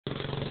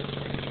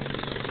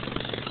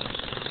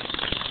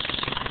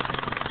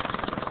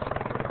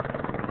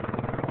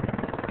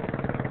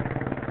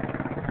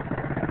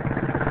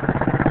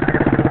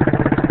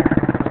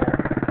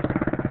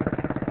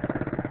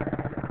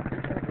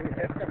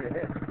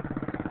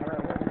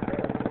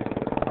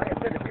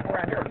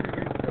around here too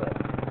used to it.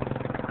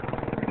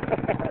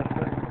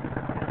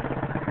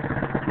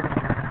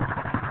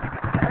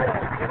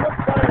 It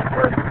looks better in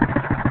person.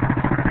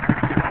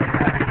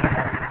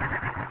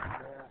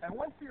 And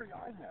one theory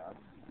I have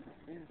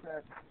is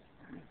that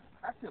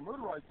actually a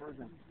motorized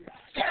version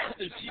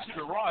is easier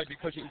to ride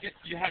because you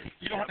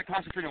don't have to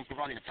concentrate on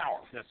providing a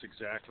power. That's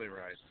exactly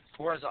right.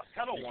 Whereas a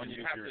pedal one,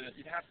 you'd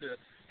have to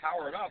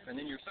power it up, and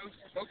then you're so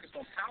focused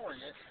on powering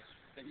it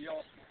that you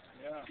don't.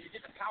 Yeah. You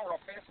get the power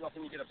up fast enough,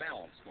 and you get a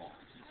balance going.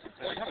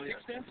 Oh, you have a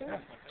kickstand too?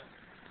 Yeah.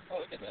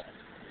 Oh, look at that.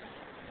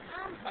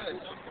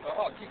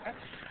 Keep that.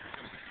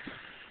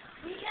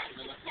 We got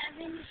the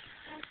 7.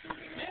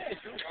 Yeah,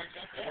 sure. I'm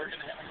gonna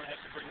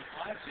have to bring the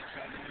 5 to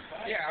try the new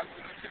 5. Yeah, I'm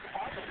gonna take the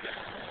 5 over there.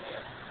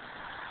 Yeah.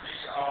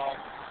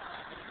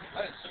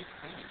 That is so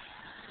clean.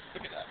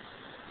 Look at that.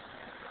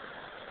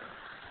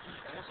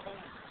 And what's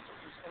funny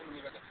to me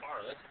about the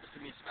tire? That's to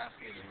me it's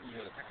fascinating.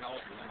 The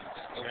technology when you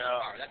just go with the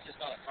tire. That's just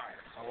not a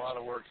tire. A lot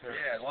of work there.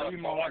 Yeah, a lot of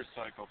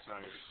motorcycle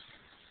tires.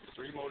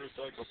 3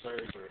 motorcycle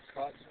tires are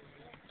cut,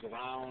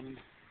 ground,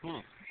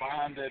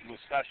 bonded with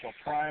special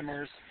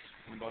primers.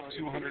 And about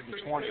 220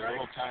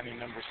 little tiny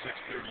number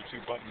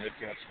 632 button head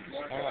gaskets.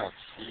 Oh,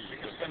 geez. You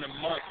can spend a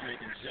month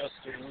making just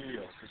the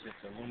wheels because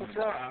it's aluminum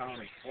bound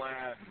and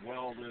flat and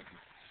welded.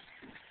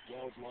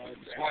 Weld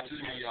lines. Watch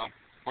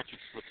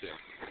your foot there.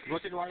 You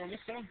want to take a ride on this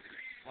side?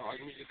 Oh, I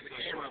can get the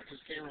camera. Put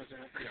cameras in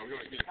it. Yeah, we're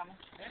going to get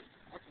it.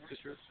 This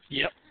yours?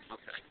 Yep.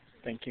 Okay.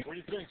 Thank you. What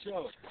do you think,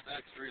 Joe?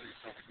 That's really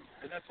something.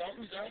 Isn't that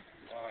something, Joe?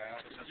 Oh,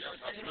 yeah.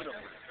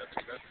 That's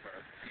the best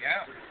part.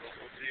 Yeah.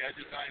 See, I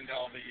designed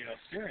all the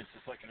steering.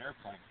 It's like an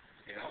airplane.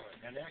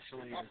 Yeah. And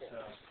actually, it's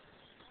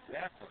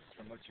backwards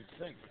from what you'd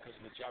think because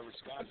of the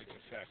gyroscopic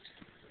effect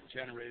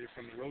generated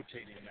from the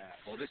rotating mat.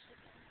 Well, this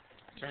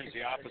turns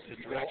the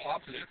opposite direction.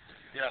 Opposite?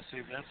 Yeah,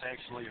 see, that's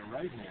actually a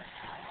right hand.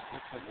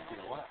 Looks like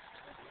it's a left.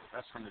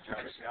 That's from the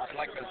gyroscopic.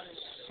 Like a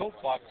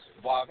soapbox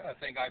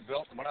thing I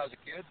built when I was a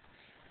kid.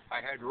 I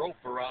had rope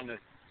around the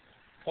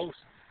post.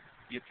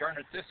 You turn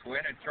it this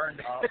way and it turned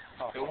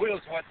the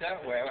wheels went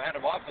that way. I had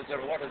them opposite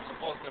of what it's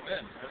supposed to have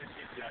been.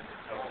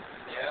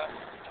 Yeah.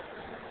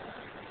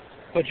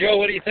 But Joe,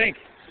 what do you think?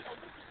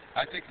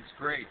 I think it's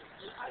great.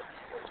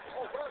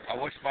 I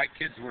wish my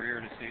kids were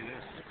here to see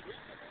this.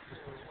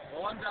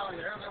 Well, I'm down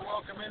there. They're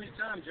welcome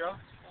anytime, Joe.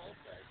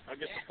 I'll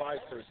get the 5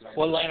 person.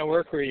 What line of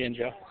work were you in,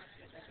 Joe?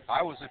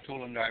 I was a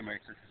tool and die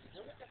maker.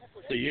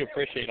 So you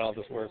appreciate all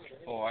this work?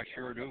 Oh, I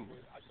sure do.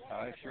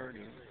 I sure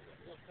do.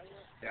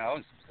 Yeah, I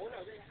was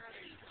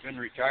been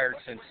retired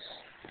since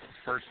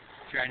 1st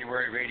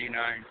January of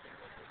 '89.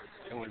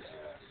 It was.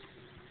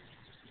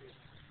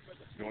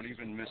 Don't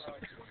even miss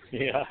it.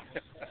 Yeah.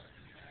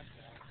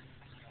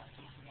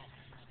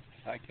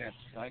 I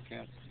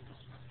can't.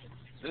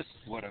 This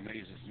is what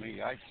amazes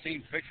me. I've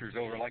seen pictures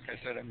over, like I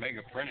said, at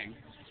Mega Printing.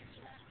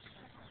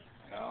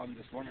 I'm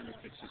just wondering if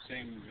it's the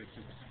same. If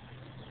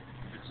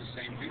it's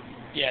the same people.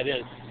 Yeah, it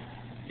is.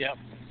 Yep.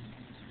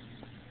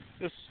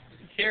 This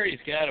Kerry's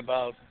got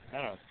about, I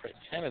don't know, probably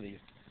 10 of these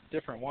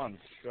different ones.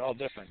 They're all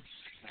different.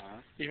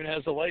 Even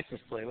has a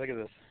license plate. Look at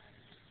this.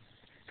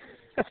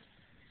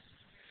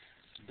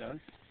 It does?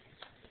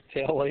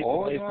 Tail light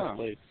license yeah.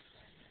 plate.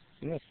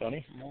 Isn't that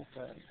funny?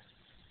 Moped.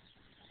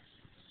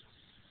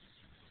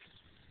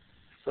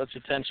 Such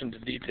attention to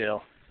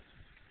detail.